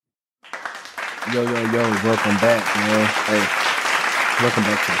Welcome back, man. Hey, welcome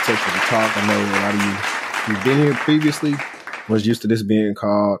back to the Texture Talk. I know a lot of you who've been here previously was used to this being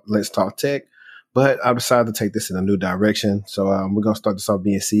called Let's Talk Tech, but I decided to take this in a new direction. So we're gonna start this off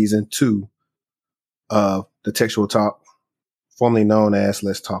being season 2 of the Textual Talk, formerly known as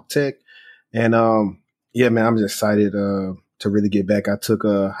Let's Talk Tech. And yeah, man, I'm just excited to really get back. I took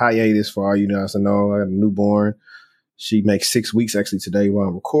a hiatus for all you guys to know. I got a newborn. She makes 6 weeks actually today while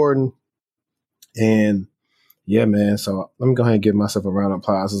I'm recording. And yeah, man. So let me go ahead and give myself a round of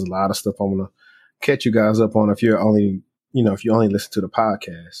applause. There's a lot of stuff I want to catch you guys up on. If you're only, if you only listen to the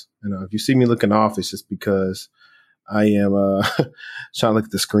podcast, if you see me looking off, it's just because I am trying to look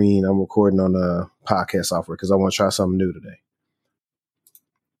at the screen. I'm recording on the podcast software because I want to try something new today.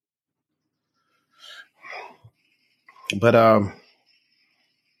 But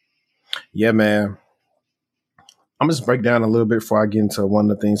yeah, man. I'm just break down a little bit before I get into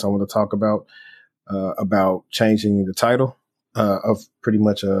one of the things I want to talk about changing the title of pretty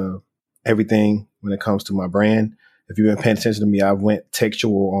much everything when it comes to my brand. If you've been paying attention to me, I went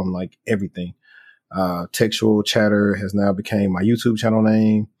textual on like everything. Textual Chatter has now became my YouTube channel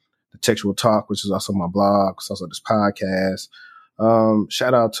name. The Textual Talk, which is also my blog, it's also this podcast.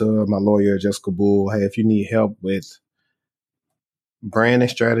 Shout out to my lawyer, Jessica Bull. Hey, if you need help with branding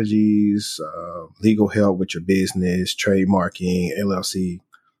strategies, legal help with your business, trademarking, LLC,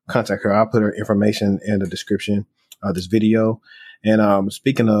 contact her. I'll put her information in the description of this video. And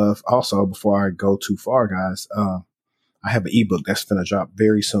speaking of, also, before I go too far, guys, I have an ebook that's going to drop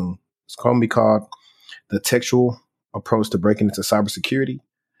very soon. It's going to be called The Textual Approach to Breaking into Cybersecurity.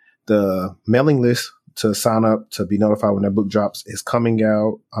 The mailing list to sign up to be notified when that book drops is coming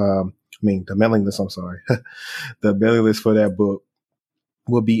out. The mailing list, I'm sorry. The mailing list for that book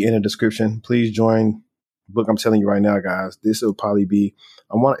will be in the description. Please join the book. I'm telling you right now, guys, this will probably be,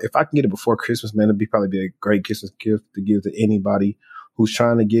 if I can get it before Christmas, man, it'd probably be a great Christmas gift to give to anybody who's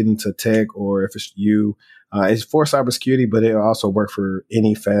trying to get into tech, or if it's you. It's for cybersecurity, but it'll also work for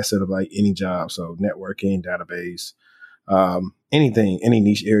any facet of like any job. So networking, database, anything, any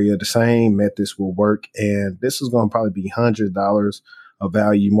niche area, the same methods will work. And this is going to probably be $100 of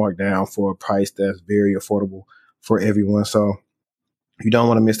value marked down for a price that's very affordable for everyone. So you don't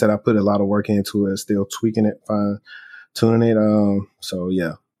want to miss that. I put a lot of work into it, still tweaking it, fine tuning it. So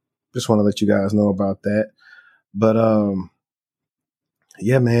yeah, just want to let you guys know about that. But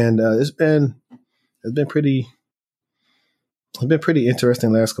yeah, man, it's been pretty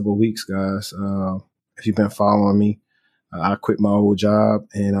interesting last couple of weeks, guys. If you've been following me, I quit my old job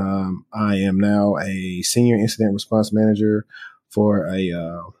and I am now a senior incident response manager for a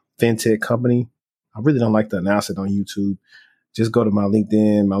fintech company. I really don't like to announce it on YouTube. Just go to my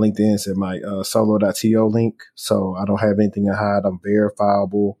LinkedIn. My LinkedIn is at my solo.to link. So I don't have anything to hide. I'm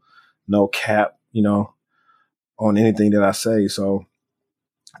verifiable, no cap, on anything that I say. So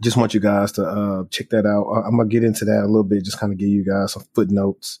just want you guys to check that out. I'm going to get into that a little bit, just kind of give you guys some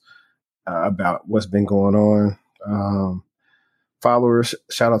footnotes about what's been going on. Followers,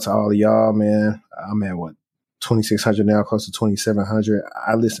 shout out to all of y'all, man. I'm at 2,600 now, close to 2,700.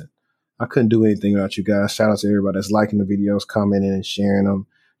 I couldn't do anything without you guys. Shout out to everybody that's liking the videos, commenting and sharing them.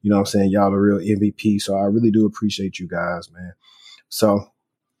 You know what I'm saying? Y'all the real MVP. So I really do appreciate you guys, man. So,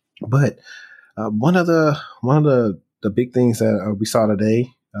 but one of the big things that we saw today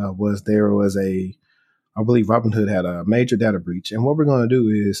was there was I believe Robinhood had a major data breach. And what we're going to do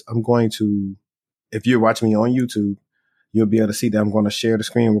is if you're watching me on YouTube, you'll be able to see that I'm going to share the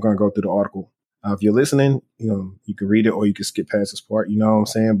screen. We're going to go through the article. If you're listening, you can read it or you can skip past this part, you know what I'm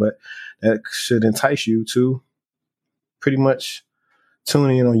saying? But that should entice you to pretty much tune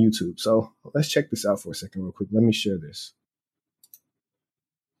in on YouTube. So let's check this out for a second real quick. Let me share this.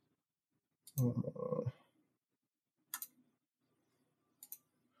 All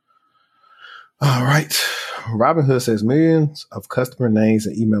right. Robinhood says millions of customer names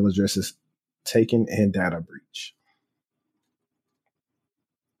and email addresses taken in data breach.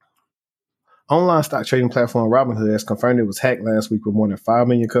 Online stock trading platform Robinhood has confirmed it was hacked last week with more than 5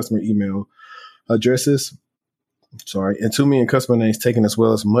 million customer email addresses. And 2 million customer names taken, as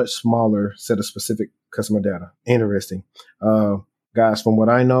well as much smaller set of specific customer data. Interesting. Guys, from what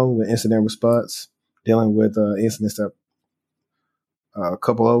I know with incident response, dealing with incidents that a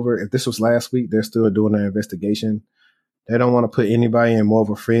couple over, if this was last week, they're still doing their investigation. They don't want to put anybody in more of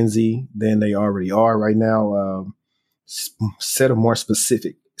a frenzy than they already are right now. Set of more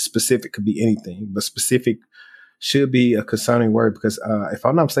specific. Specific could be anything, but specific should be a concerning word because if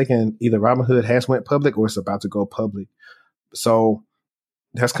I'm not mistaken, either Robinhood has went public or it's about to go public. So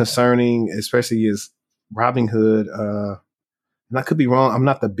that's concerning, especially as Robinhood and I could be wrong. I'm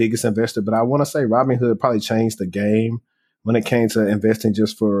not the biggest investor, but I want to say Robinhood probably changed the game when it came to investing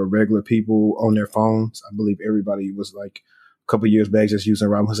just for regular people on their phones. I believe everybody was like a couple years back just using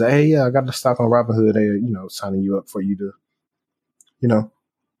Robinhood. Say, hey, yeah, I got the stock on Robinhood. They, signing you up for you to, you know,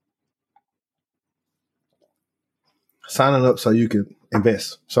 signing up so you could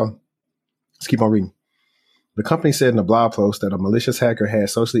invest. So let's keep on reading. The company said in a blog post that a malicious hacker had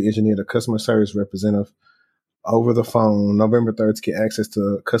socially engineered a customer service representative over the phone November 3rd to get access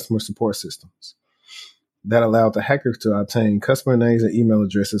to customer support systems. That allowed the hackers to obtain customer names and email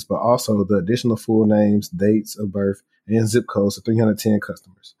addresses, but also the additional full names, dates of birth, and zip codes of 310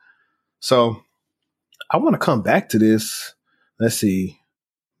 customers. So I want to come back to this. Let's see.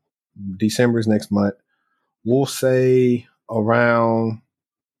 December is next month. We'll say around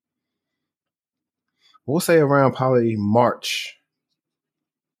probably March.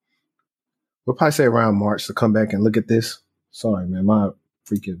 We'll probably say around March to come back and look at this. Sorry, man, my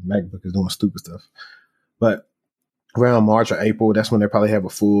freaking MacBook is doing stupid stuff. But around March or April, that's when they probably have a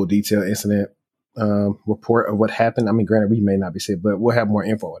full detailed incident report of what happened. I mean, granted, we may not be said, but we'll have more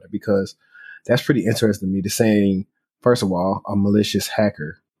info on it because that's pretty interesting to me. To saying, first of all, a malicious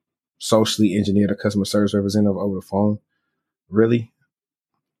hacker socially engineered a customer service representative over the phone. Really?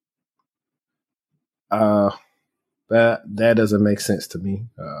 That doesn't make sense to me.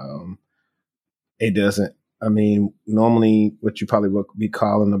 It doesn't. I mean, normally what you probably would be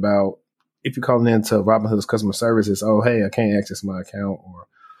calling about, if you're calling into Robinhood's customer service, is, oh, hey, I can't access my account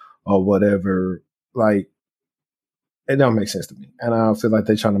or whatever. Like, it don't make sense to me. And I feel like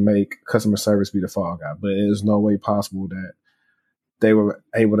they're trying to make customer service be the fall guy, but there's no way possible that they were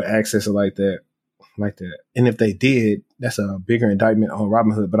able to access it like that. And if they did, that's a bigger indictment on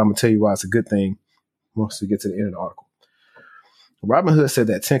Robinhood, but I'm going to tell you why it's a good thing once we get to the end of the article. Robinhood said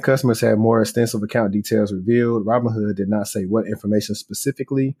that 10 customers had more extensive account details revealed. Robinhood did not say what information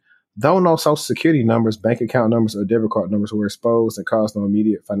specifically, though no social security numbers, bank account numbers, or debit card numbers were exposed and caused no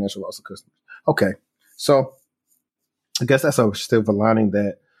immediate financial loss of customers. Okay, so I guess that's a silver lining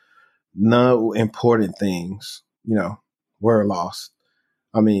that no important things, were lost.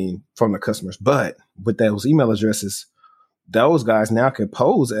 I mean, from the customers. But with those email addresses, those guys now can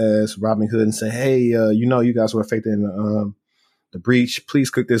pose as Robinhood and say, hey, you guys were affected in the breach. Please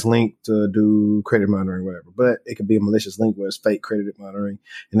click this link to do credit monitoring, whatever. But it could be a malicious link where it's fake credit monitoring,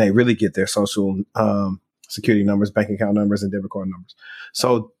 and they really get their social security numbers, bank account numbers, and debit card numbers.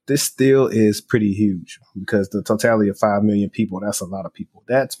 So this still is pretty huge because the totality of 5 million people, that's a lot of people.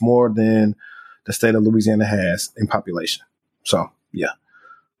 That's more than the state of Louisiana has in population. So, yeah,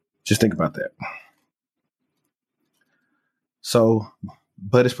 just think about that. So,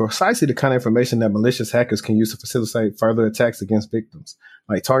 but it's precisely the kind of information that malicious hackers can use to facilitate further attacks against victims.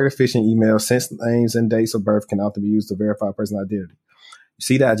 Like targeted phishing emails, sensitive names and dates of birth can often be used to verify a person's identity. You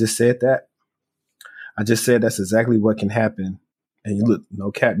see that? I just said that. I just said that's exactly what can happen. And you look,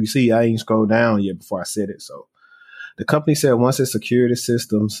 no cap. You see, I ain't scrolled down yet before I said it. So the company said once it secured its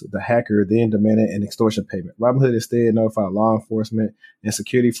systems, the hacker then demanded an extortion payment. Robinhood instead notified law enforcement and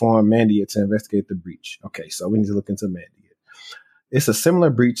security firm Mandiant to investigate the breach. Okay, so we need to look into Mandiant. It's a similar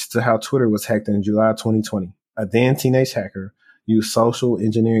breach to how Twitter was hacked in July 2020. A then teenage hacker used social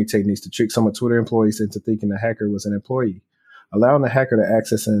engineering techniques to trick some of Twitter employees into thinking the hacker was an employee, allowing the hacker to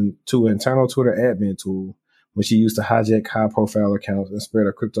access to an internal Twitter admin tool, which he used to hijack high-profile accounts and spread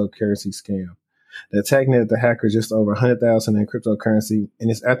a cryptocurrency scam. The attack netted the hacker just over $100,000 in cryptocurrency. In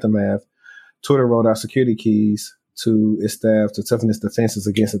its aftermath, Twitter rolled out security keys to its staff to toughen its defenses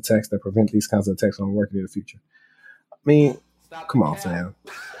against attacks that prevent these kinds of attacks from working in the future. I mean, come on, fam.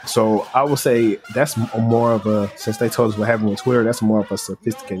 So I would say that's more of a, since they told us what happened with Twitter, that's more of a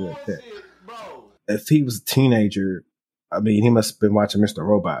sophisticated attack. If he was a teenager, I mean, he must have been watching Mr.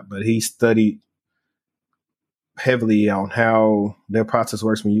 Robot, but he studied heavily on how their process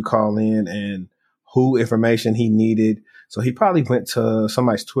works when you call in and who information he needed. So he probably went to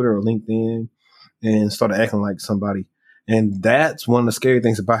somebody's Twitter or LinkedIn and started acting like somebody. And that's one of the scary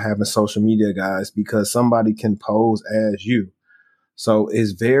things about having social media, guys, because somebody can pose as you. So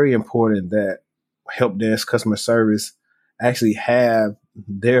it's very important that help desk customer service actually have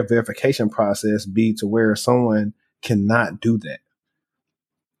their verification process be to where someone cannot do that.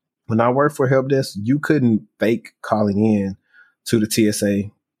 When I worked for help desk, you couldn't fake calling in to the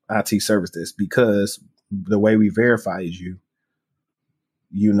TSA IT service desk because the way we verified you,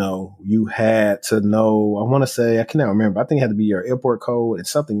 you had to know, I want to say, I cannot remember. I think it had to be your airport code and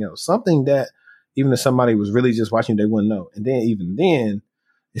something else, something that even if somebody was really just watching, they wouldn't know. And then even then,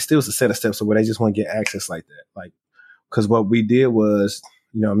 it still was a set of steps where they just want to get access like that. Like, because what we did was,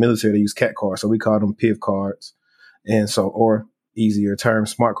 military, they use CAT cards. So we called them PIV cards. And so, or easier term,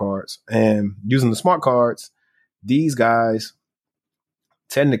 smart cards. And using the smart cards, these guys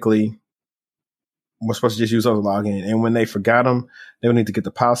technically were supposed to just use those to log in. And when they forgot them, they would need to get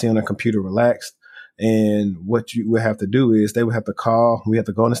the policy on their computer relaxed. And what you would have to do is they would have to call. We have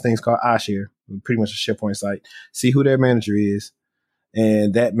to go on this thing called iShare, pretty much a SharePoint site, see who their manager is.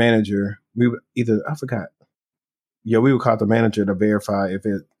 And that manager, we would either, I forgot. Yeah, we would call the manager to verify if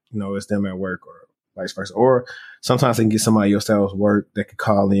it, it's them at work or vice versa. Or sometimes they can get somebody else that was work that could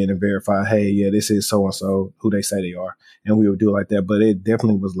call in and verify, hey, yeah, this is so-and-so who they say they are. And we would do it like that. But it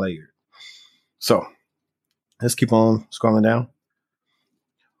definitely was layered. So let's keep on scrolling down.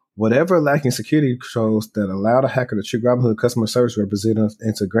 Whatever lacking security controls that allow the hacker to trick Robinhood customer service representatives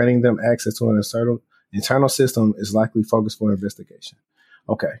into granting them access to an internal system is likely focused for investigation.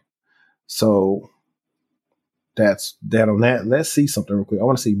 Okay. So that's that on that. Let's see something real quick. I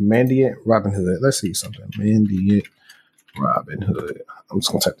want to see Mandiant Robinhood. Let's see something. Mandiant Robinhood. I'm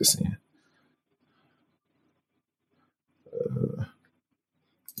just going to type this in.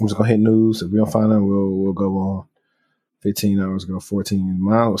 I'm just going to hit news. If we don't find them, we'll go on. 15 hours ago, 14.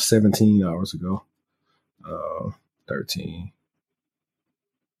 Mine was 17 hours ago. 13.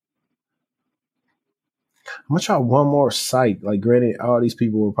 I'm going to try one more site. Like, granted, all these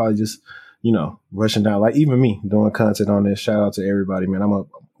people were probably just, rushing down. Like, even me doing content on this. Shout out to everybody, man. I'm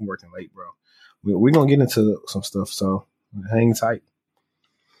working late, bro. We're going to get into some stuff, so hang tight.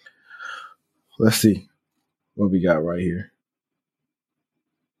 Let's see what we got right here.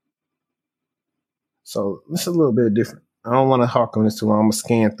 So this is a little bit different. I don't want to hark on this too long. I'm going to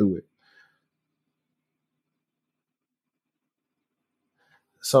scan through it.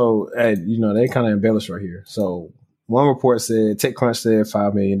 So, they kind of embellish right here. So one report said, TechCrunch said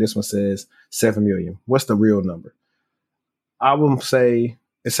 5 million. This one says 7 million. What's the real number? I would say,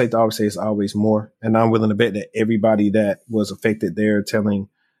 it's safe to always say it's always more. And I'm willing to bet that everybody that was affected, they're telling,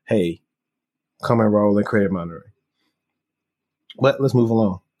 hey, come and roll in credit monitoring. But let's move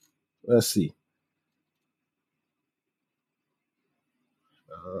along. Let's see.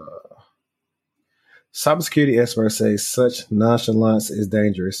 Cybersecurity experts say such nonchalance is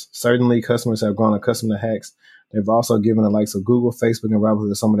dangerous. Certainly, customers have grown accustomed to hacks. They've also given the likes of Google, Facebook, and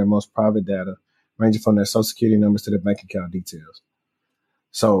Robinhood some of their most private data, ranging from their social security numbers to their bank account details.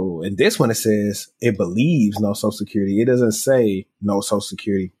 So in this one, it says it believes no social security. It doesn't say no social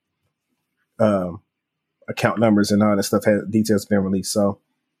security account numbers and all that stuff has details been released. So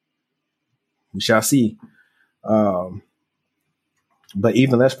we shall see. But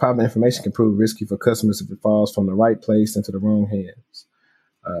even less private information can prove risky for customers if it falls from the right place into the wrong hands.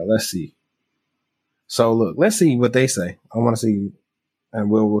 Let's see. So look, let's see what they say. I want to see, and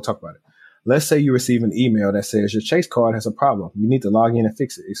we'll talk about it. Let's say you receive an email that says your Chase card has a problem. You need to log in and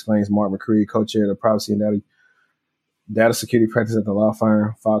fix it, explains Mark McCreary, co-chair of the privacy and data security practice at the law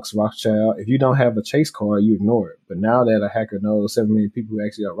firm Fox Rothschild. If you don't have a Chase card, you ignore it. But now that a hacker knows 7 million people who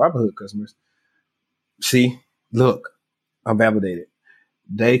actually are Robinhood customers, see, look, I'm validated.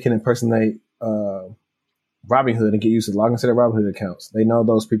 They can impersonate Robinhood and get used to log into their Robinhood accounts. They know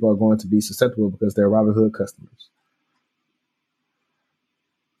those people are going to be susceptible because they're Robinhood customers.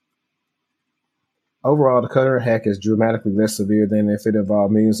 Overall, the current hack is dramatically less severe than if it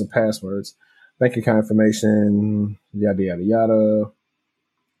involved millions of passwords, bank account information, yada, yada, yada.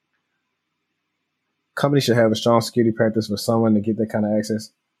 Companies should have a strong security practice for someone to get that kind of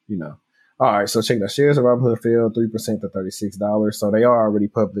access, All right, so check that. Shares of Robinhood fell 3% to $36. So they are already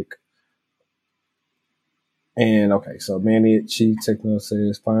public. And okay, so Mandiant Chief Techno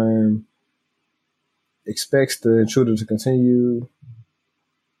says firm expects the intruder to continue.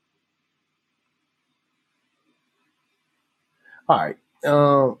 All right.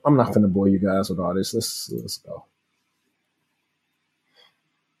 I'm not going to bore you guys with all this. Let's go.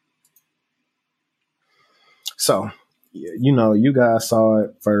 So, you guys saw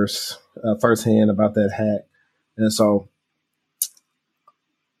it firsthand about that hack. And so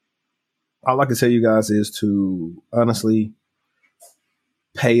all I can tell you guys is to honestly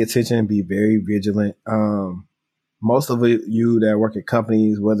pay attention, be very vigilant. Most of you that work at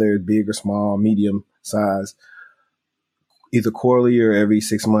companies, whether it's big or small, medium size, either quarterly or every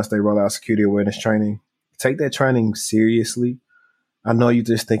 6 months, they roll out security awareness training. Take that training seriously. I know you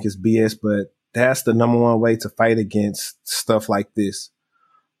just think it's BS, but that's the number one way to fight against stuff like this,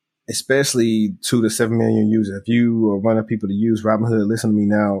 especially 2 to 7 million users. If you are one of the people to use Robinhood, listen to me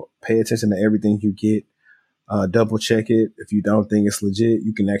now. Pay attention to everything you get. Double check it. If you don't think it's legit,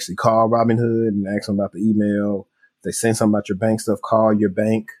 you can actually call Robinhood and ask them about the email. If they send something about your bank stuff, call your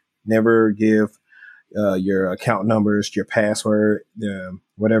bank. Never give your account numbers, your password,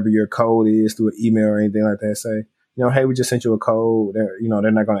 whatever your code is through an email or anything like that. Say, hey, we just sent you a code. They're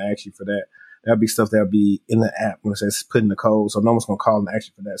not going to ask you for that. That'll be stuff that'll be in the app when it says put in the code. So no one's going to call and ask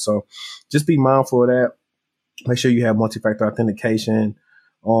you for that. So just be mindful of that. Make sure you have multi-factor authentication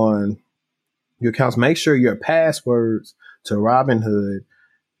on your accounts. Make sure your passwords to Robinhood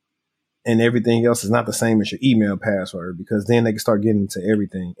and everything else is not the same as your email password, because then they can start getting into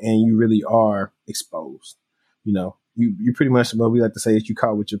everything and you really are exposed. You pretty much, what we like to say is you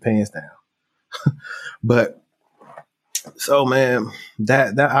caught with your pants down. But so, man,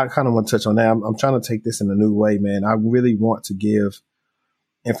 that I kind of want to touch on that. I'm trying to take this in a new way, man. I really want to give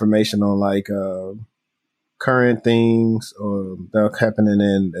information on like current things that are happening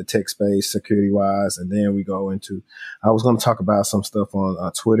in the tech space, security wise, and then we go into. I was going to talk about some stuff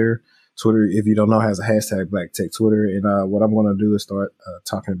on Twitter. Twitter, if you don't know, has a hashtag Black Tech Twitter, and what I'm going to do is start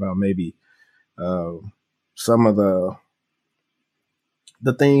talking about maybe some of the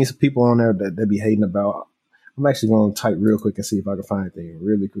things people on there that they be hating about. I'm actually going to type real quick and see if I can find anything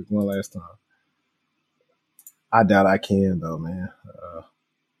really quick one last time. I doubt I can though, man.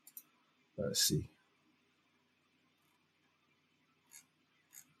 Let's see.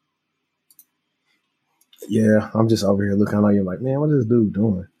 Yeah, I'm just over here looking at you like, man, what is this dude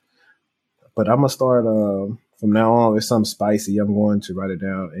doing? But I'm gonna start from now on. If something spicy, I'm going to write it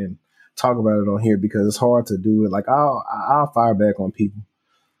down and talk about it on here, because it's hard to do it. Like I'll fire back on people,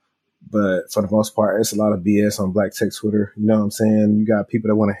 but for the most part, it's a lot of BS on Black Tech Twitter. You know what I'm saying? You got people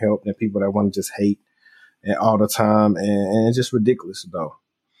that want to help and people that want to just hate and all the time, and it's just ridiculous though.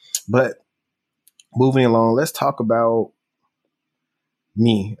 But moving along, let's talk about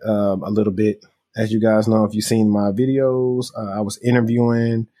me a little bit. As you guys know, if you've seen my videos, I was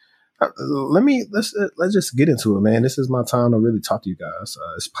interviewing. Let's just get into it, man. This is my time to really talk to you guys.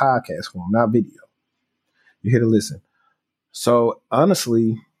 It's podcast form, not video. You're here to listen. So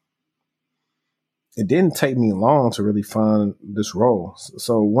honestly, it didn't take me long to really find this role.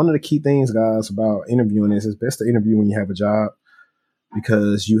 So one of the key things, guys, about interviewing is it's best to interview when you have a job,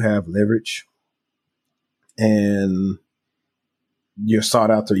 because you have leverage and you're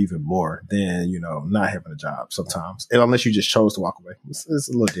sought after even more than, not having a job sometimes. And unless you just chose to walk away. It's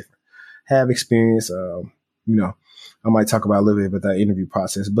a little different. Have experience, I might talk about a little bit about that interview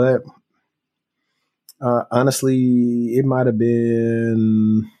process, but honestly, it might have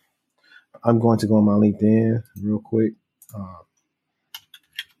been, I'm going to go on my LinkedIn real quick.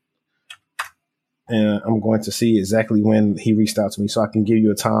 And I'm going to see exactly when he reached out to me so I can give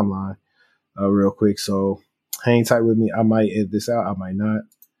you a timeline real quick. So hang tight with me. I might edit this out. I might not.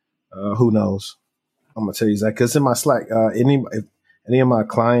 Who knows? I'm going to tell you exactly. Because in my Slack, if any of my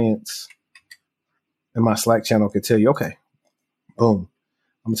clients in my Slack channel could tell you, okay, boom.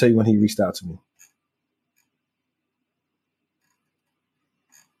 I'm going to tell you when he reached out to me.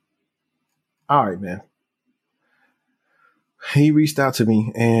 All right, man. He reached out to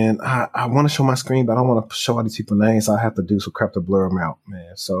me, and I want to show my screen, but I don't want to show all these people's names. So I have to do some crap to blur them out,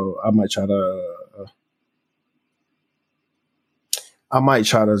 man. So I might try to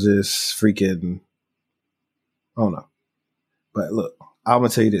just freaking, I don't know. But look, I'm going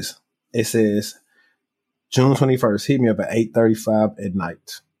to tell you this. It says June 21st, hit me up at 8:35 at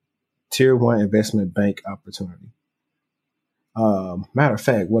night. Tier 1 investment bank opportunity. Matter of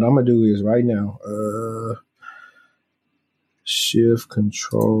fact, what I'm going to do is right now, Shift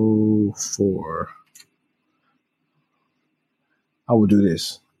Control 4. I will do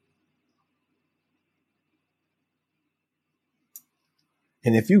this.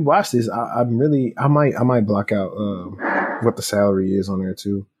 And if you watch this, I might block out what the salary is on there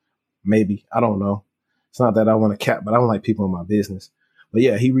too. Maybe. I don't know. It's not that I want to cap, but I don't like people in my business. But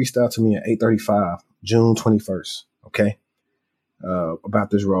yeah, he reached out to me at 8:35, June 21st. Okay.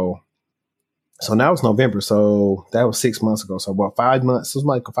 About this role. So now it's November. So that was 6 months ago. So about 5 months. It was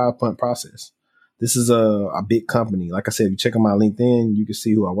like a 5-month process. This is a big company. Like I said, if you check on my LinkedIn, you can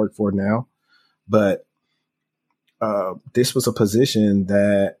see who I work for now. But this was a position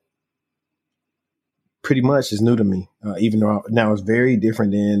that pretty much is new to me, even though now it's very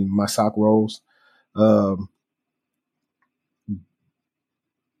different than my SOC roles.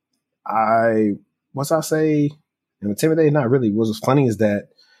 Intimidated? Not really. What was funny is that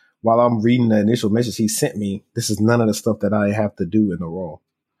while I'm reading the initial message he sent me, this is none of the stuff that I have to do in the role.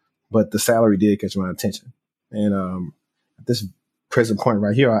 But the salary did catch my attention. And at this present point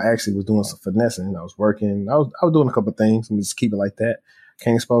right here, I actually was doing some finessing. I was working. I was doing a couple of things. I'm just keep it like that.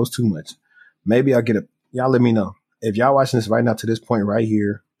 Can't expose too much. Maybe I'll y'all let me know. If y'all watching this right now to this point right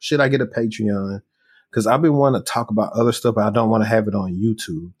here, should I get a Patreon? Because I've been wanting to talk about other stuff, but I don't want to have it on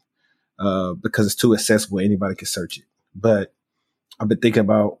YouTube because it's too accessible. Anybody can search it. But I've been thinking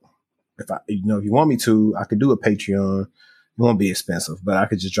about if you want me to, I could do a Patreon. It won't be expensive, but I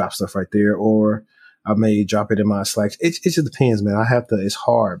could just drop stuff right there, or I may drop it in my Slack. It just depends, man. It's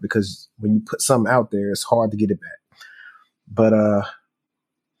hard because when you put something out there, it's hard to get it back. But,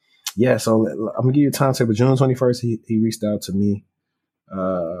 yeah, so I'm gonna give you a timetable. June 21st, he reached out to me.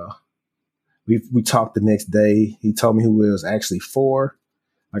 We talked the next day. He told me who it was actually for.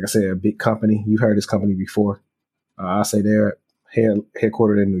 Like I said, a big company. You've heard this company before. I'll say they're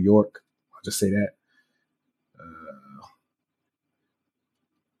headquartered in New York. I'll just say that.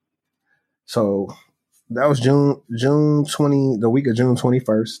 So that was June 20, the week of June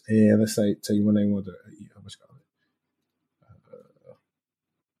 21st. And let's tell you when they want to, what's called it.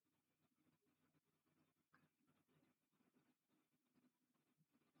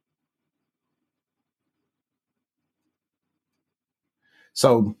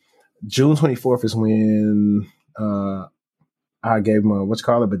 So June 24th is when I gave him a what's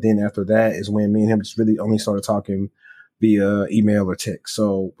called it, but then after that is when me and him just really only started talking via email or text.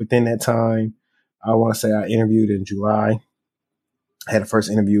 So within that time, I want to say I interviewed in July. I had a first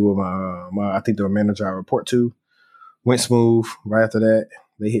interview with my I think the manager I report to. Went smooth. Right after that,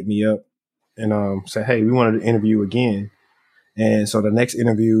 they hit me up and said, "Hey, we wanted to interview again." And so the next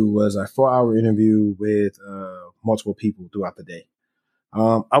interview was a 4-hour interview with multiple people throughout the day.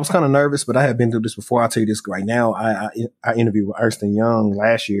 I was kind of nervous, but I had been through this before. I'll tell you this right now. I interviewed with Ernst & Young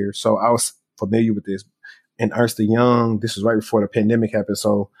last year, so I was familiar with this. And Ernst & Young, this was right before the pandemic happened,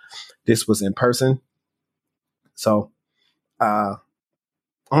 so this was in person. So I'm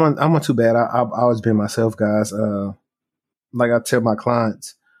not too bad. I've always been myself, guys. Like I tell my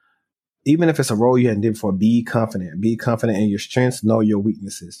clients, even if it's a role you hadn't did before, be confident. Be confident in your strengths, know your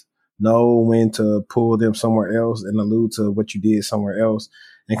weaknesses. Know when to pull them somewhere else and allude to what you did somewhere else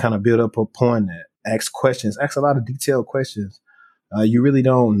and kind of build up upon that. Ask questions. Ask a lot of detailed questions. You really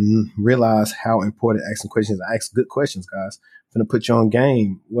don't realize how important asking questions. I ask good questions, guys. I'm going to put you on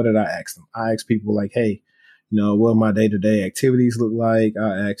game. What did I ask them? I ask people like, hey, what my day-to-day activities look like.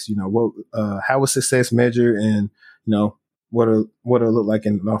 I ask, how was success measured and, what it'll look like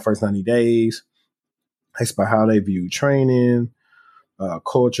in the first 90 days. I ask about how they view training,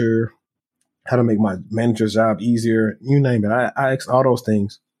 culture, how to make my manager's job easier, you name it. I asked all those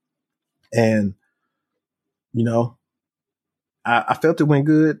things. And, I felt it went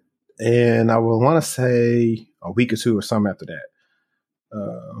good. And I would want to say a week or two or something after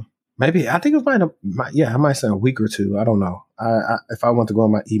that. Maybe, I think it I might say a week or two. I don't know. If I want to go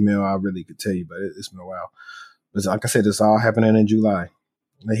on my email, I really could tell you, but it's been a while. But like I said, it's all happening in July.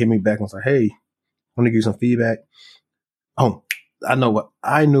 They hit me back and was like, hey, I want to give you some feedback. Oh, I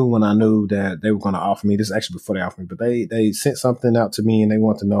knew when I knew that they were going to offer me. This is actually before they offered me, but they sent something out to me and they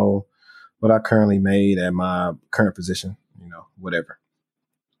want to know what I currently made at my current position, whatever.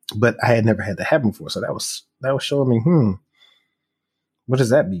 But I had never had that happen before. So that was showing me, what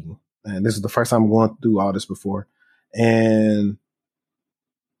does that mean? And this is the first time I'm going through all this before. And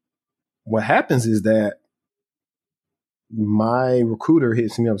what happens is that my recruiter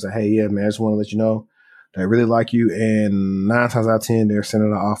hits me up and says, hey, yeah, man, I just want to let you know they really like you. And 9 times out of 10, they're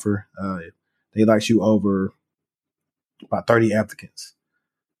sending an offer. They like you over about 30 applicants.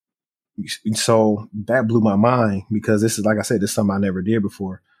 So that blew my mind because this is, like I said, this is something I never did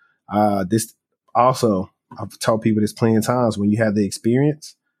before. This also, I've told people this plenty of times, when you have the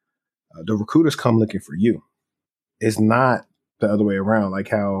experience, the recruiters come looking for you. It's not the other way around, like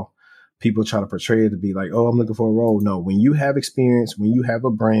how people try to portray it to be like, oh, I'm looking for a role. No, when you have experience, when you have a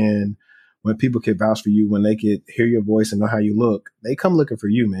brand, when people can vouch for you, when they can hear your voice and know how you look, they come looking for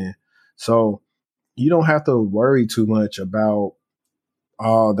you, man. So you don't have to worry too much about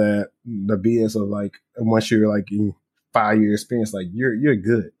all that, the BS of like, once you're like in 5-year experience, like you're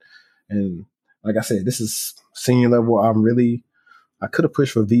good. And like I said, this is senior level. I could have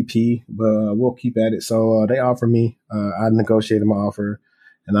pushed for VP, but we'll keep at it. So they offered me. I negotiated my offer,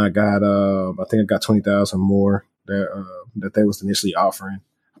 and I got I think I got 20,000 more that they was initially offering.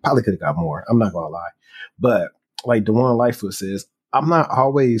 I probably could have got more. I'm not gonna lie, but like DeJuan Lightfoot says, I'm not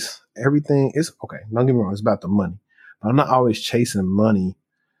always, everything is okay. Don't get me wrong, it's about the money, but I'm not always chasing money.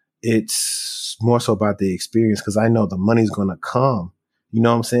 It's more so about the experience because I know the money's gonna come. You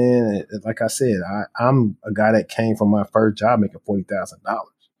know what I'm saying? Like I said, I'm a guy that came from my first job making $40,000. I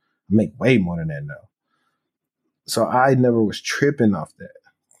make way more than that now. So I never was tripping off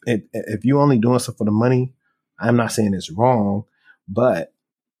that. If you only doing stuff for the money, I'm not saying it's wrong, but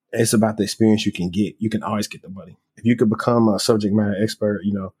it's about the experience you can get. You can always get the money. If you could become a subject matter expert,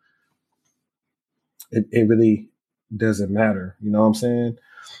 it really doesn't matter. You know what I'm saying?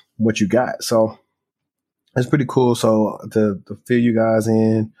 What you got. So it's pretty cool. So to fill you guys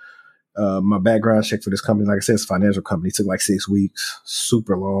in, My background check for this company, like I said, it's a financial company, took like 6 weeks,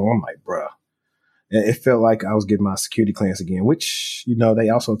 super long. I'm like, bruh. It felt like I was getting my security clearance again, which, they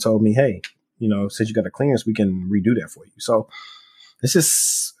also told me, hey, since you got a clearance, we can redo that for you. So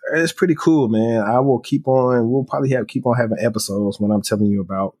it's pretty cool, man. We'll probably keep on having episodes when I'm telling you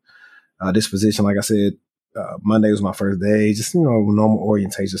about this position. Like I said, Monday was my first day, just, normal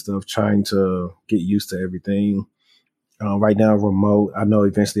orientation stuff, trying to get used to everything. Right now, remote. I know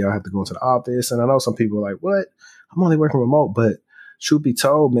eventually I'll have to go into the office. And I know some people are like, what? I'm only working remote. But truth be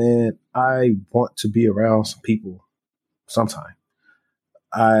told, man, I want to be around some people sometime.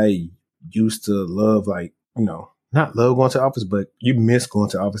 I used to love, like, not love going to the office, but you miss going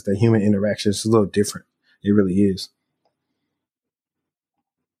to the office. That human interaction is a little different. It really is.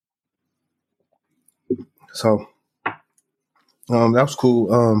 So that was cool.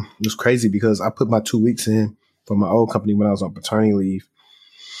 It was crazy because I put my 2 weeks in for my old company when I was on paternity leave.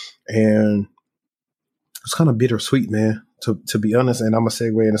 And it's kind of bittersweet, man, to be honest. And I'm going to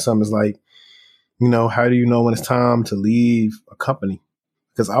segue into something is like, how do you know when it's time to leave a company?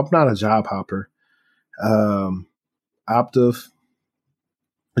 Because I'm not a job hopper. Optiv,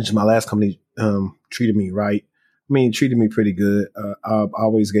 which is my last company, treated me right. I mean, treated me pretty good.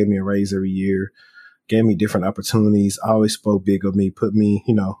 Always gave me a raise every year, gave me different opportunities, always spoke big of me, put me,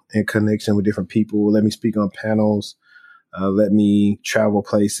 in connection with different people, let me speak on panels, let me travel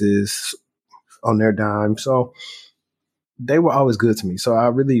places on their dime. So they were always good to me. So I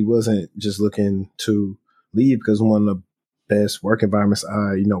really wasn't just looking to leave because one of the best work environments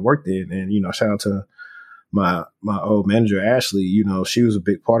I, worked in. And, shout out to my old manager, Ashley, she was a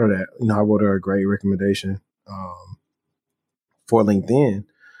big part of that. I wrote her a great recommendation for LinkedIn,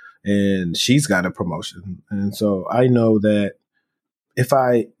 and she's got a promotion. And so I know that if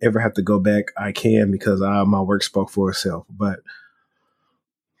I ever have to go back, I can because my work spoke for itself. But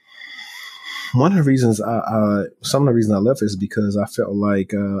one of the reasons some of the reasons I left is because I felt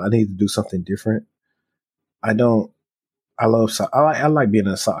like I needed to do something different. I don't. I love socks. I like being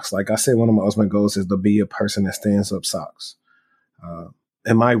in socks. Like I said, one of my ultimate goals is to be a person that stands up socks.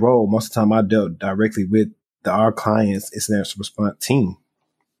 In my role, most of the time I dealt directly with our clients' incident response team.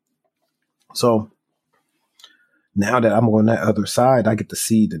 So now that I'm on that other side, I get to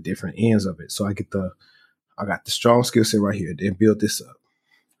see the different ends of it. So I got the strong skill set right here. Then build this up.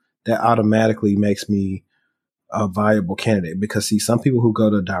 That automatically makes me a viable candidate because see, some people who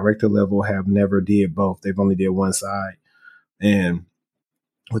go to director level have never did both. They've only did one side. And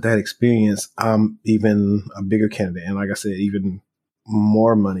with that experience, I'm even a bigger candidate. And like I said, even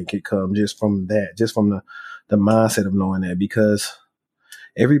more money could come just from that, just from the mindset of knowing that, because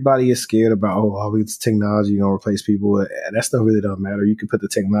everybody is scared about, all this technology going to replace people. That stuff really don't matter. You can put the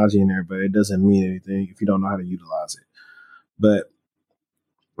technology in there, but it doesn't mean anything if you don't know how to utilize it. But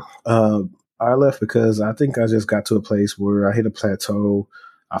I left because I think I just got to a place where I hit a plateau.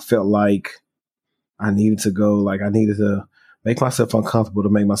 I felt like I needed to go, like I needed to make myself uncomfortable to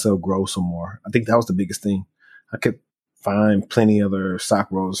make myself grow some more. I think that was the biggest thing. I could find plenty other sock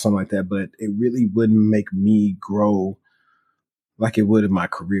roles or something like that, but it really wouldn't make me grow like it would in my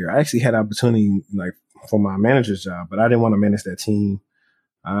career. I actually had opportunity like for my manager's job, but I didn't want to manage that team.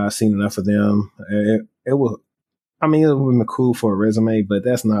 I've seen enough of them. It would, I mean, it would have been cool for a resume, but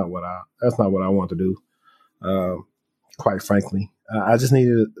that's not what I want to do. Quite frankly, I just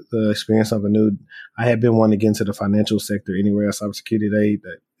needed to experience something new. I had been wanting to get into the financial sector anywhere, cybersecurity,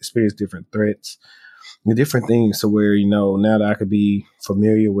 that experience different threats, different things to where, now that I could be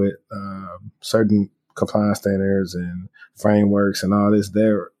familiar with certain compliance standards and frameworks and all this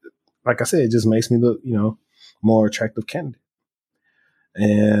there, like I said, it just makes me look, more attractive candidate.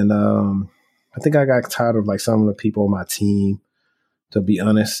 And I think I got tired of like some of the people on my team, to be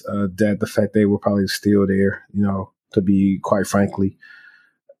honest, that the fact they were probably still there, to be quite frankly.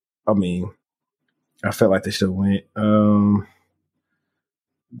 I mean, I felt like they should have went.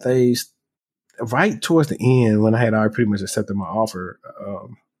 They right towards the end when I had already pretty much accepted my offer,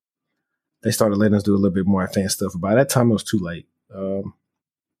 they started letting us do a little bit more advanced stuff. By that time, it was too late.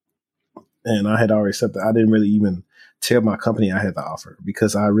 And I had already accepted. I didn't really even tell my company I had the offer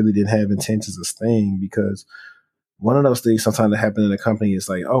because I really didn't have intentions of staying, because one of those things sometimes that happen in a company is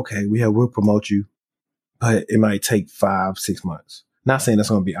like, okay, we'll promote you, but it might take 5-6 months. Not saying that's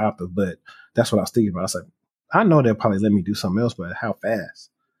going to be optive, but that's what I was thinking about. I was like, I know they'll probably let me do something else, but how fast?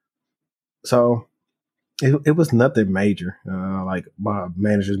 So it was nothing major, like my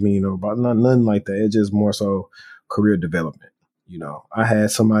manager's meeting or about nothing like that. It's just more so career development. I had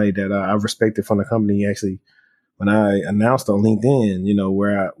somebody that I respected from the company actually when I announced on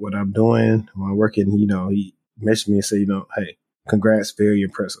LinkedIn, what I'm doing when I'm working, he messaged me and said, hey, congrats, very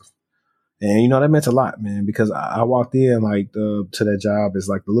impressive. And that meant a lot, man, because I walked in like to that job as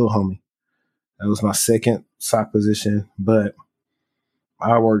like the little homie. That was my second sock position, but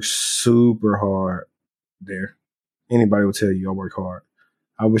I worked super hard there. Anybody will tell you I work hard.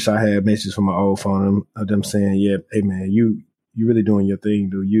 I wish I had messages from my old phone of them saying, "Yeah, hey man, you really doing your thing,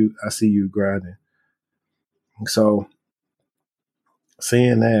 dude. I see you grinding." So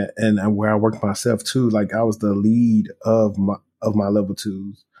seeing that, and where I worked myself too, like I was the lead of my level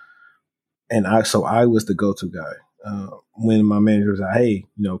twos, and I was the go to guy. When my manager was like, "Hey,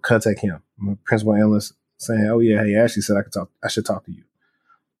 contact him," my principal analyst saying, "Oh yeah, hey, Ashley said I should talk to you,"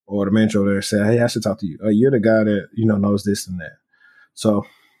 or the manager over there said, "Hey, I should talk to you. You're the guy that knows this and that." So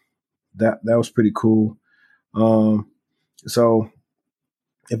that was pretty cool. Um, so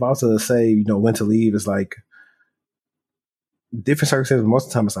if I was to say, when to leave, it's like different circumstances. Most of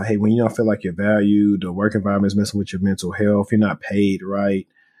the time, it's like, hey, when you don't feel like you're valued, the work environment is messing with your mental health, you're not paid right.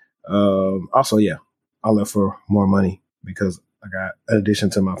 Also, yeah, I left for more money because I got an addition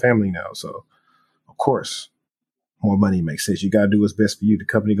to my family now. So, of course, more money makes sense. You got to do what's best for you. The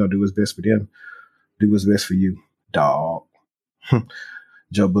company going to do what's best for them. Do what's best for you, dog.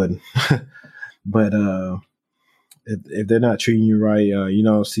 Joe Budden. But if they're not treating you right, you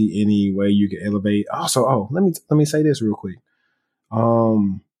don't see any way you can elevate. Also, let me say this real quick.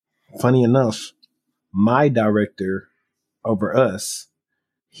 Funny enough, my director over us,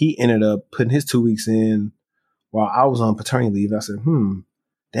 he ended up putting his 2 weeks in while I was on paternity leave. I said,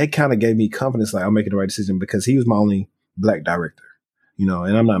 that kind of gave me confidence, like I'm making the right decision, because he was my only black director, and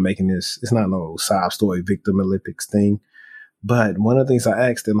I'm not making this, it's not no sob story victim Olympics thing. But one of the things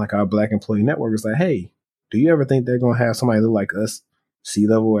I asked in like our black employee network is like, hey, do you ever think they're going to have somebody look like us,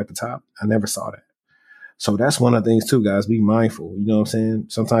 C-level at the top? I never saw that. So that's one of the things too, guys. Be mindful. You know what I'm saying?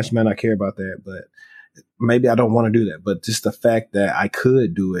 Sometimes you might not care about that, but maybe I don't want to do that. But just the fact that I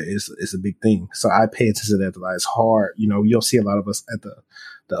could do it is a big thing. So I pay attention to that. Like, it's hard. You'll see a lot of us at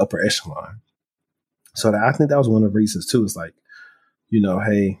the upper echelon. So I think that was one of the reasons too. It's like,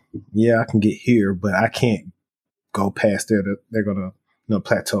 hey, yeah, I can get here, but I can't go past there. They're gonna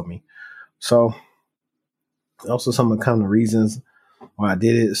plateau me. So also some of the common reasons why I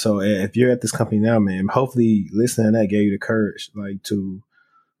did it. So if you're at this company now, man, hopefully listening to that gave you the courage, like to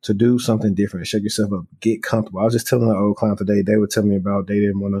do something different, shake yourself up, get comfortable. I was just telling an old client today, they were telling me about they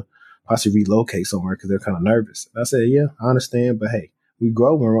didn't want to possibly relocate somewhere because they're kind of nervous. And I said, yeah, I understand, but hey, we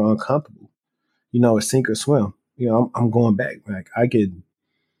grow when we're uncomfortable. It's sink or swim. I'm going back. Like I could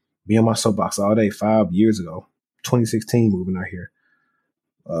be on my soapbox all day 5 years ago, 2016, moving out here,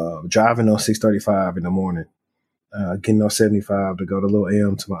 driving on 635 in the morning, getting on 75 to go to Little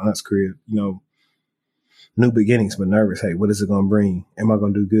M to my aunt's crib, new beginnings, but nervous. Hey, what is it going to bring? Am I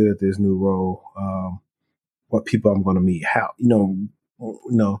going to do good at this new role? What people I'm going to meet? How,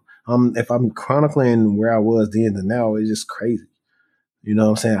 if I'm chronicling where I was then to now, it's just crazy. You know what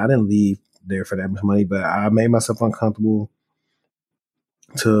I'm saying? I didn't leave there for that much money, but I made myself uncomfortable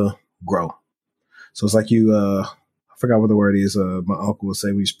to grow. So it's like I forgot what the word is. My uncle would say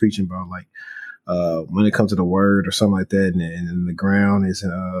when he's preaching about like, when it comes to the word or something like that, and the ground is,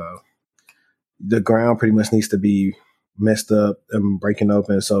 the ground pretty much needs to be messed up and breaking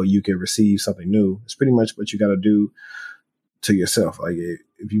open so you can receive something new. It's pretty much what you got to do to yourself. Like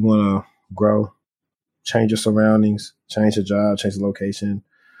if you want to grow, change your surroundings, change your job, change the location,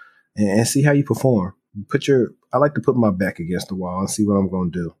 and see how you perform. I like to put my back against the wall and see what I'm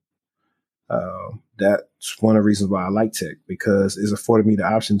going to do. That's one of the reasons why I like tech, because it's afforded me the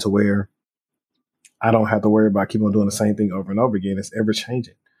option to where I don't have to worry about keep on doing the same thing over and over again. It's ever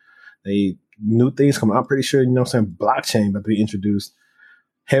changing. New things come out. I'm pretty sure, blockchain about to be introduced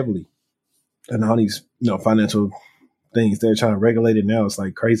heavily, and all these, financial things. They're trying to regulate it now. It's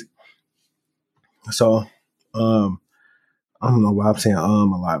like crazy. So, I don't know why I'm saying a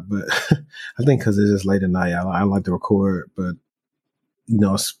lot, but I think because it's just late at night. I like to record, but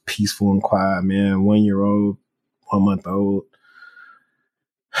it's peaceful and quiet, man. 1 year old, 1 month old.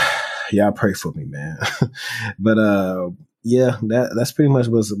 Y'all pray for me, man. But yeah, that's pretty much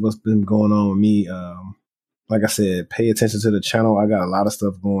what's been going on with me. Like I said, pay attention to the channel. I got a lot of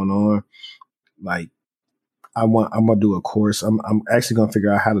stuff going on. Like I'm gonna do a course. I'm actually gonna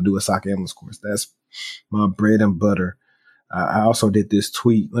figure out how to do a stock analyst course. That's my bread and butter. I also did this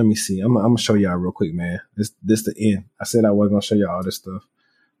tweet. Let me see. I'm gonna show y'all real quick, man. This the end. I said I wasn't gonna show y'all all this stuff,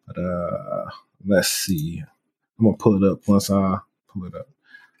 but let's see. I'm gonna pull it up once I pull it up.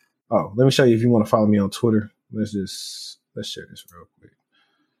 Oh, let me show you if you want to follow me on Twitter. Let's share this real quick.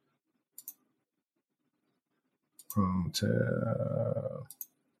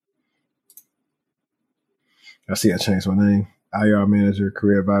 I see I changed my name. IR manager,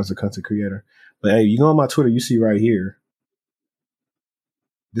 career advisor, content creator. But hey, you go on my Twitter, you see right here.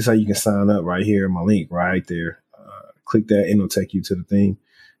 This is how you can sign up right here. My link right there. Click that, and it'll take you to the thing.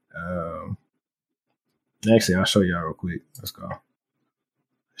 Actually, I'll show y'all real quick. Let's go.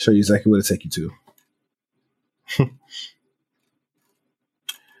 Show you exactly what it'll take you to.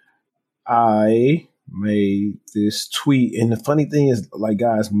 I made this tweet, and the funny thing is, like,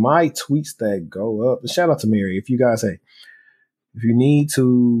 guys, my tweets that go up. Shout out to Mary. If you guys, hey, if you need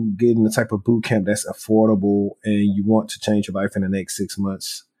to get in the type of boot camp that's affordable and you want to change your life in the next 6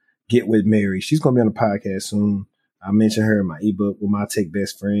 months, get with Mary. She's going to be on the podcast soon. I mentioned her in my ebook with my tech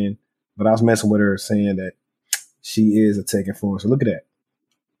best friend, but I was messing with her saying that she is a tech influencer. Look at that.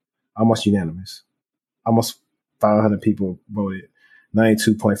 Almost unanimous. Almost 500 people voted.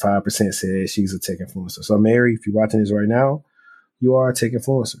 92.5% said she's a tech influencer. So Mary, if you're watching this right now, you are a tech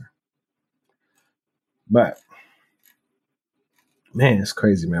influencer. But man, it's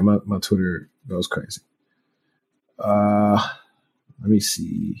crazy, man. My Twitter goes crazy. Let me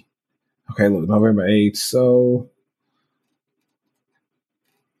see. Okay, look, November 8th. So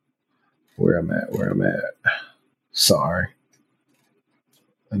where I'm at. Sorry.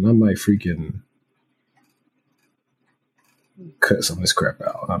 And I might freaking cut some of this crap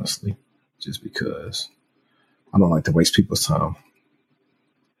out, honestly, just because I don't like to waste people's time.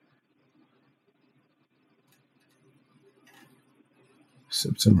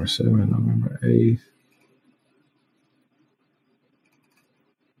 September 7th, November 8th.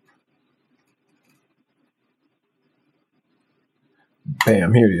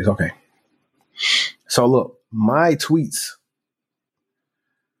 Bam, here it is. Okay. So look, my tweets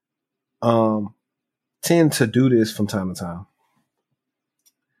tend to do this from time to time.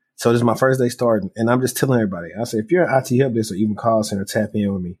 So this is my first day starting, and I'm just telling everybody. I say, if you're an IT help desk or even call center, tap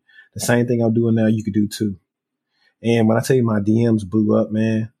in with me. The same thing I'm doing now, you could do too. And when I tell you my DMs blew up,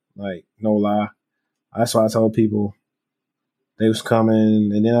 man, like, no lie. That's why I told people they was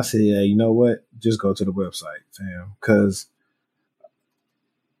coming. And then I said, hey, you know what? Just go to the website, fam. Because,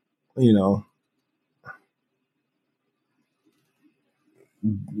 you know,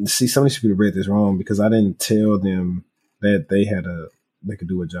 see, some of these people read this wrong because I didn't tell them that they could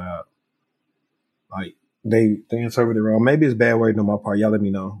do a job. Like, they interpreted it wrong. Maybe it's bad wording on my part. Y'all let me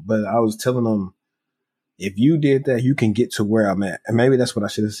know. But I was telling them, if you did that, you can get to where I'm at. And maybe that's what I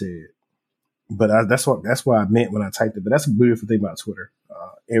should have said. But that's what I meant when I typed it. But that's a beautiful thing about Twitter.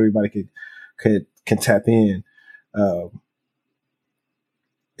 Everybody can tap in.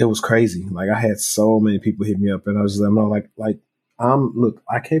 It was crazy. Like, I had so many people hit me up, and I was like, look,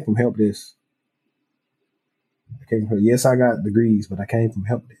 I came from help desk. Yes, I got degrees, but I came from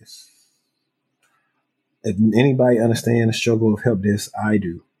help desk. If anybody understands the struggle of help desk, I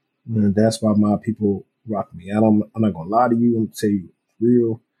do. And that's why my people rock me. I'm not gonna lie to you. I'm gonna tell you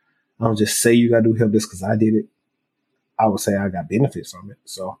real. I don't just say you gotta do help desk because I did it. I would say I got benefits from it.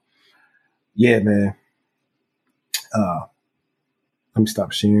 So yeah, man. Let me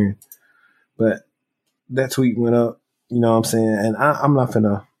stop sharing. But that tweet went up, you know what I'm saying? And I'm not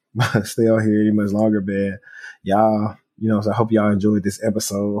gonna stay on here any much longer, man. Y'all, you know, so I hope y'all enjoyed this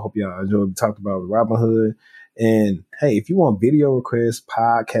episode. Hope y'all enjoyed what we talked about with Robinhood. And hey, if you want video requests,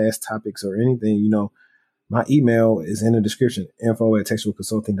 podcast topics, or anything, you know, my email is in the description,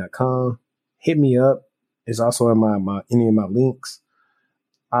 info@textualconsulting.com. Hit me up. It's also in my any of my links.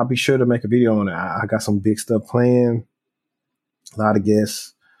 I'll be sure to make a video on it. I got some big stuff planned. A lot of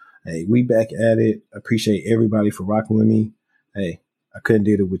guests. Hey, we back at it. Appreciate everybody for rocking with me. Hey, I couldn't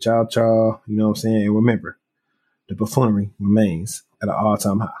do it without y'all. You know what I'm saying? And remember, the buffoonery remains at an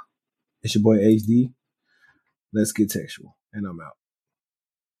all-time high. It's your boy HD. Let's get textual. And I'm out.